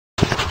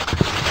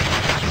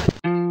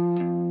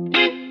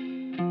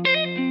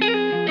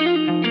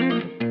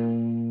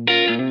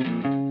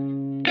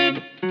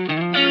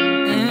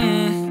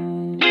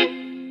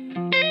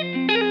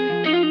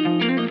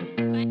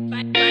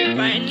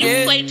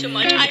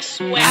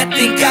swear. I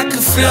think I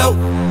could float.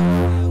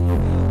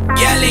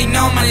 Y'all ain't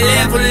on my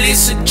level,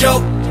 it's a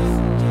joke.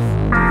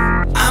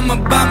 I'm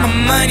about my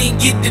money,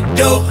 get the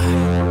dope.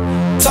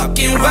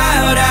 Talking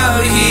wild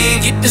out here,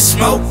 get the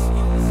smoke.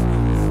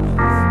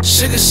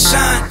 Sugar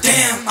shine,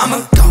 damn,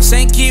 I'ma go.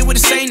 Same kid with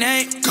the same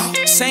name, go.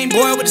 Same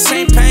boy with the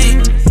same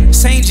pain,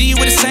 same G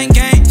with the same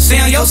game. Stay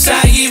on your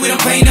side, yeah, we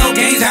don't play no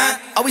games, huh?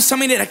 Always tell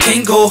me that I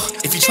can't go.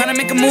 If you tryna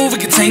make a move, we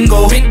can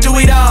tango. Been through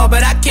it all,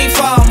 but I can't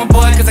fall, my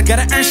boy, cause I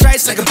gotta earn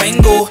stripes like a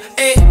Bengal.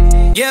 Hey,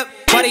 yep,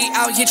 buddy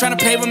out here tryna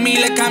play with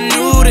me like I'm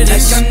new to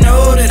this. I'm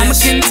a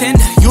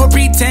contender, you a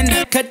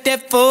pretender. Cut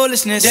that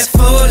foolishness,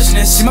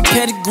 See my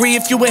pedigree,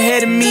 if you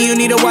ahead of me, you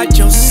need to watch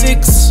your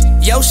six.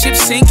 Yo, ship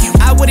sink you,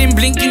 I wouldn't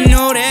blink, you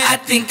know that. I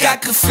think I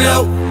could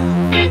float.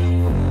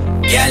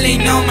 Y'all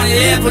ain't on my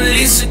level,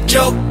 it's a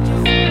joke.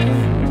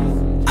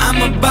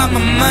 I'm about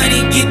my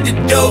money, get the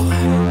dope.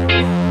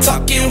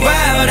 Talking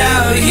wild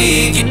out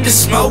here, get the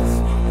smoke.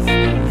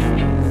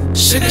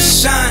 Sugar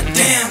shine,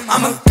 damn,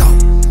 I'ma go.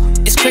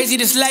 It's crazy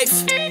this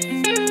life,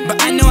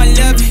 but I know I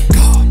love it.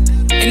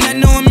 And I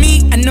know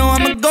me, I know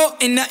I'ma go,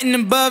 ain't nothing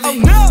above it.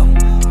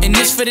 And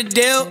this for the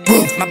deal,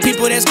 my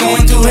people that's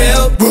going through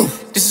hell.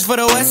 This is for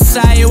the west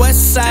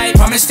side,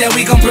 promise that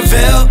we gon'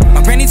 prevail.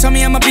 My granny told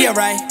me I'ma be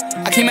alright.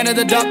 I came out of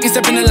the dark and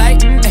stepped in the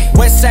light.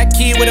 West side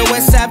kid with a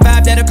west side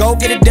vibe that'll go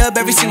get a dub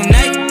every single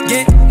night.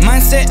 Yeah,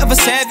 mindset of a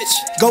savage.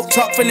 Go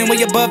talk feeling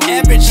way above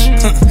average.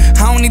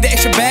 I don't need the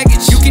extra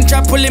baggage. You can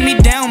try pulling me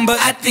down, but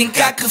I think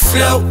I could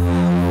float.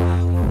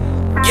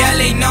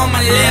 Y'all ain't on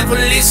my level,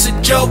 it's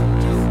a joke.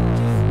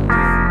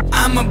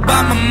 I'm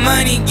about my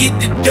money, get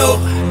the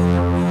dope.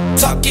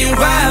 Talking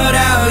wild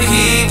out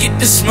here, get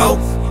the smoke.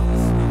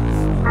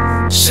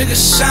 Sugar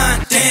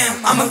shine,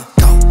 damn, I'ma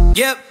go.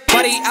 Yep,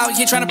 buddy out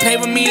here tryna play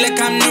with me like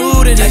I'm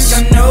new to this.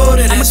 I'm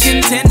a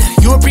contender,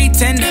 you a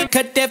pretender.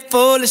 Cut that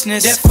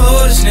foolishness,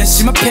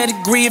 See my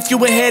pedigree, if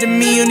you ahead of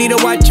me, you need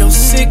to watch your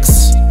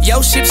six.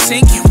 Yo, ship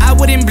sink you, I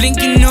wouldn't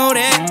blink, you know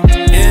that.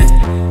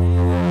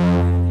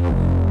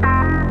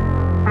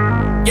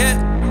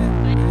 Yeah.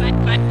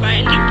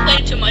 Brian, you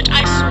play too much,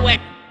 I swear.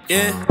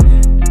 Yeah.